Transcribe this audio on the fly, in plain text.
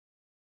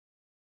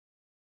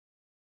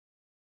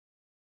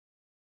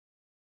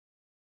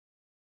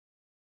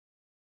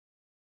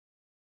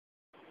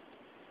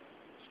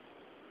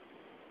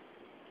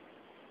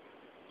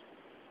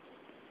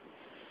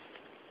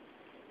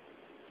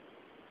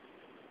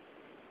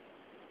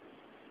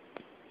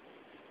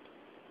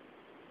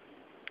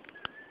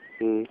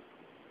Mm.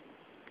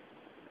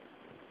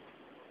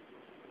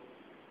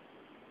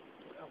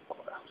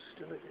 How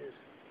still it is.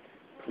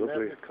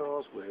 Lovely. There's the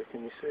causeway,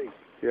 can you see?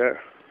 Yeah.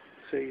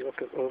 See,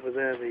 look at over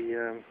there,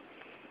 the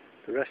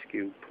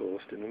rescue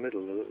post in the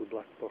middle, the little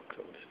black box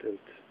on stilts.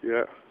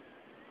 Yeah.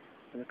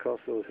 And of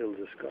course those hills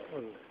of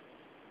Scotland.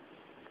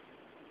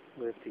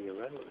 Wave to your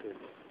relatives.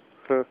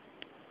 Huh.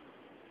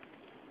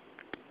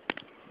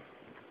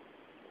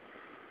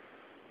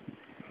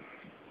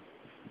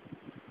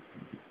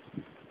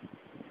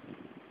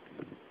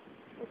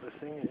 But the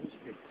thing is,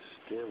 it's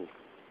still.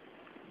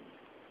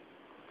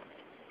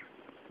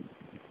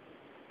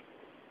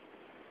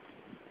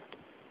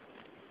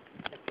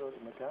 I thought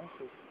it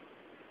McGanty.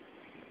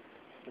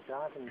 The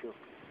diving duck.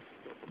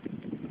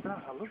 I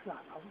love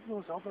that. I love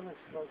those obelisks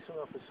like some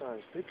of the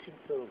science fiction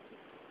films.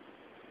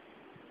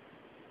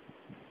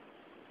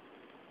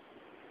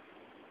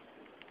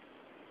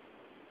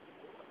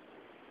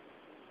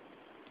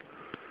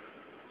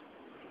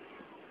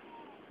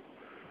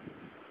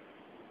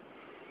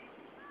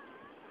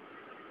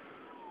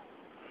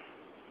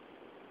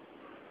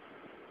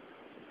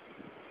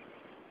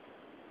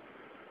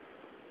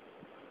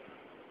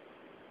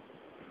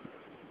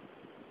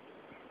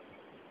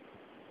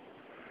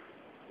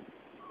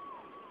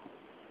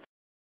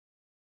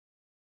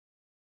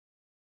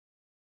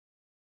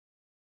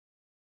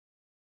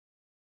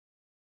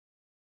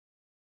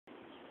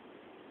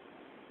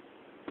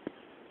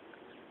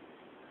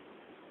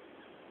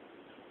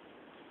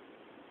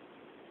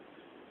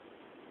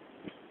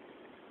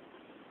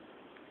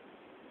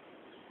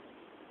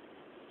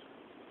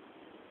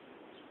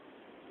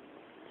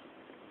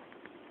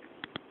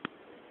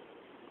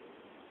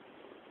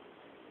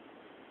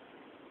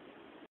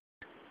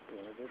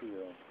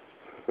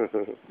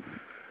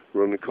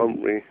 We're on the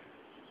Company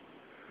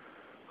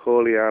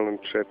Holy Island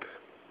trip.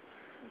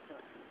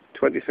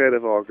 23rd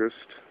of August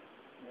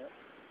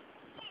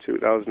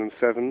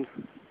 2007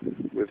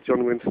 with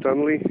John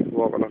Winstanley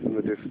walking off in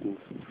the distance.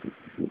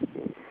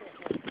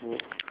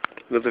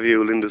 Another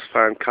view of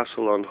Lindisfarne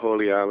Castle on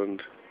Holy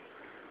Island.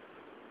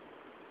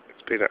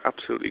 It's been an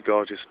absolutely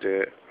gorgeous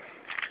day.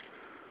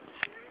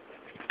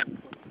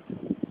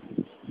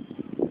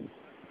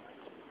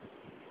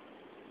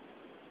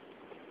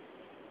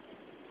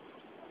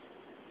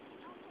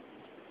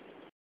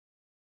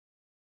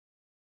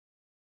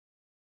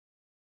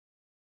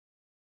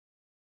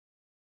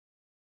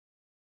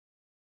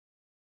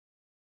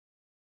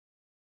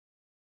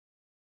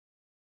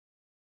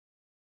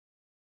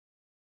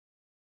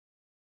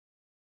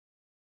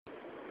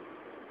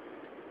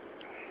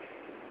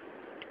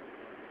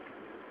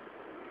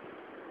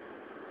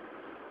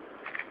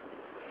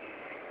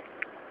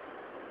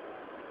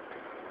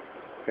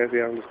 Here's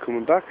the islanders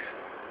coming back.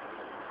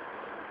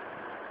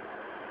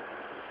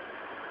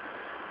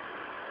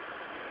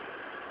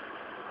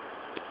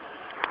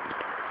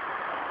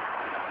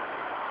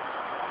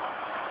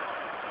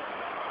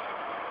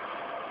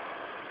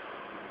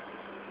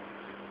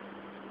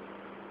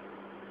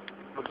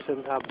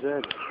 Shouldn't have Z.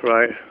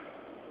 Right.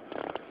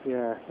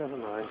 Yeah, never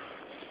mind.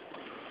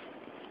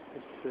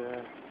 It's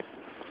a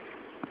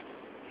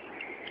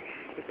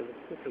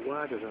bit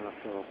wider than I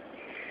thought.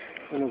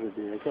 Another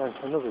day, again,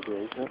 another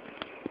day, isn't it?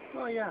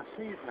 Oh yeah, I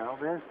see it now.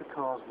 There's the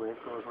causeway, it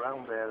goes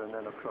round there and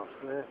then across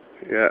there.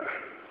 Yeah.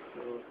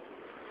 So,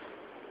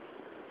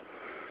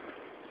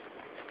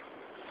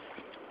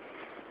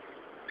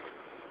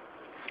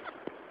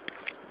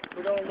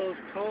 with all those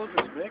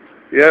causes, Mick,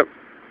 Yep.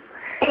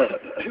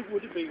 it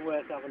would have been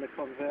worth having a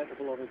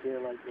convertible on a day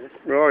like this.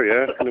 Oh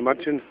yeah, I can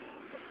imagine.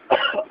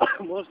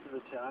 Most of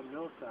the time,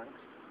 no thanks.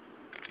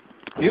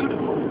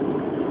 Beautiful.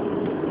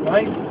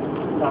 Right?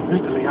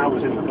 Admittedly, I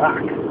was in the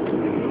back.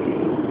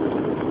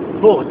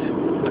 But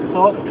the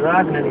thought of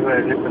driving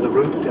anywhere in it with the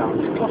roof down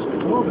is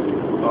claustrophobic.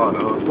 Oh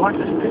no. It's like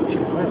this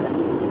picture there.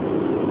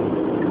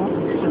 God,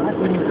 it's like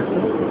when you're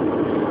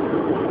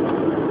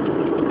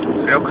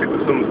See how quick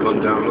the sun's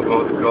gone down, look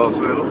over the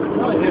causeway, look.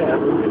 Oh yeah,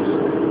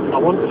 I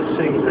wanted to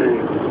see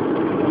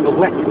the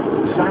wet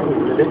sand,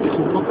 and it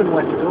isn't looking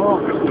wet at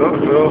all. It's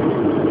not, no.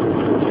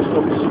 It just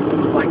looks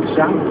like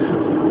sand.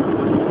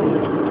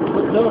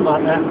 But no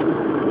matter,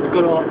 we've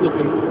got all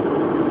looking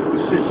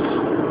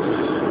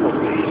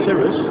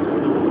cirrus.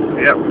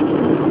 Yep.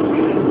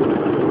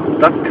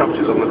 That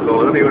captures on the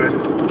colour anyway.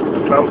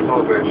 Cloud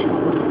formation.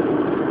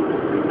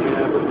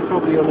 Yeah, but it's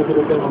probably only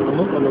going to go on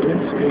the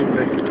windscreen,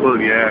 Rick. Well,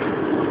 yeah.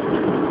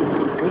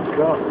 Good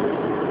God.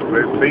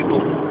 Great people.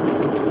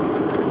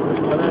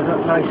 And there's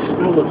that nice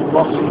spill of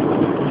mossy.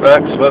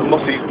 That's well,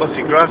 mossy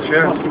grass,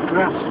 yeah. Mossy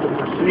grass from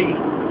the sea.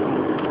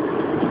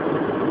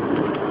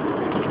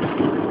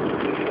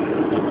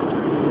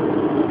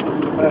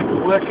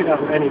 Working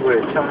out anyway,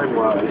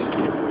 time-wise.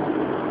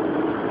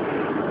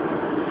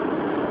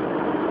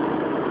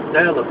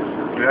 There, look.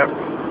 Yep.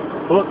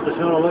 But there's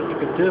not a lot you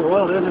can do.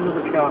 Well, there's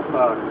another car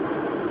park.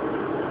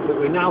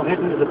 But we're now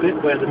heading to the bit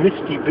where the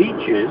misty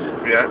beach is.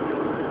 Yeah.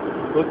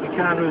 But you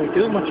can't really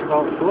do much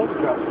about the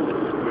photograph.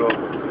 No.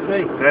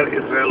 See? There it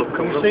is, there, look.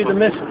 Can you see the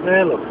mist?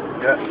 There, look.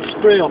 Yeah.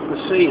 Spray off the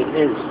sea, it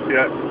is.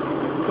 Yeah.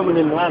 coming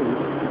inland.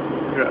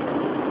 Yeah.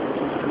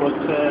 But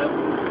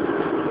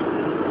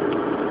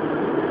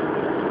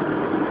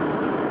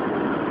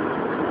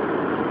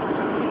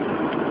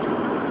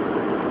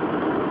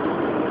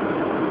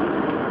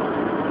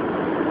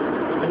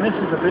and this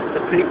is a bit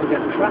that people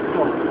get trapped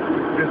on.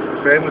 This is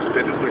the famous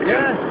bit, isn't it?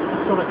 Yeah,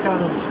 that's what I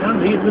can't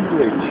understand. Here's the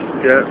bridge.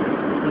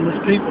 Yeah. And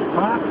there's people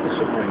parked for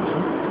some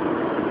reason.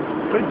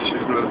 Bridge,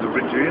 isn't there? The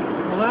bridge here.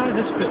 Well, aye,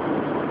 this bit.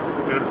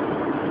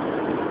 Yeah.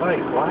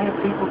 Why are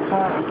people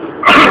parked?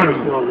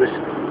 There's no risk.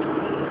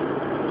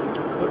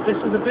 But this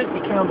is a bit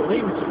you can't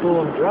believe it's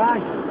full and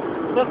dry.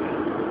 Look.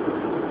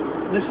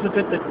 This is the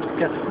bit that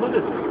gets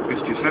flooded.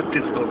 It's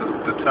deceptive though,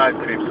 the tide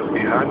creeps up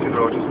behind the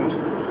road, isn't it?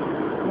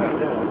 Well,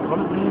 yeah,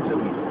 what it needs of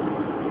me.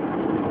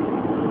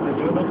 I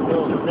do not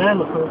know. And there,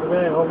 look over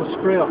there, all the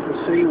spray off the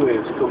sea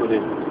waves coming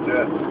in.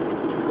 Yeah.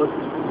 But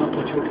not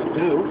much we can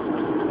do.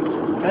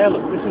 There,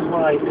 look, this is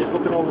why it is.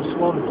 Look at all the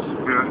swans.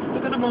 Yeah.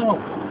 Look at them all.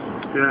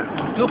 Yeah.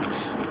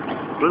 Ducks.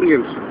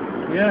 Brilliant.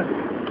 Yeah.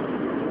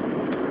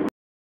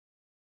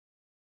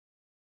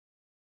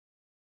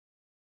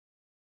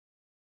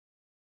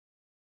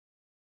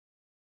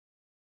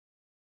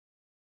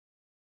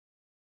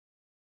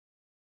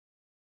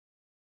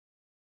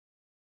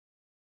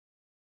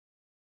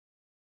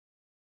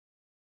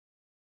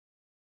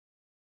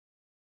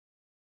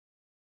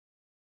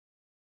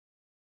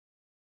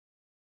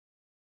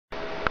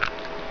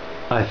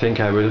 I think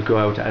I will go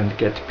out and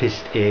get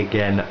pissed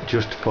again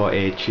just for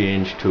a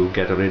change to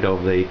get rid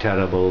of the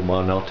terrible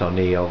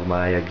monotony of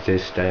my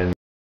existence.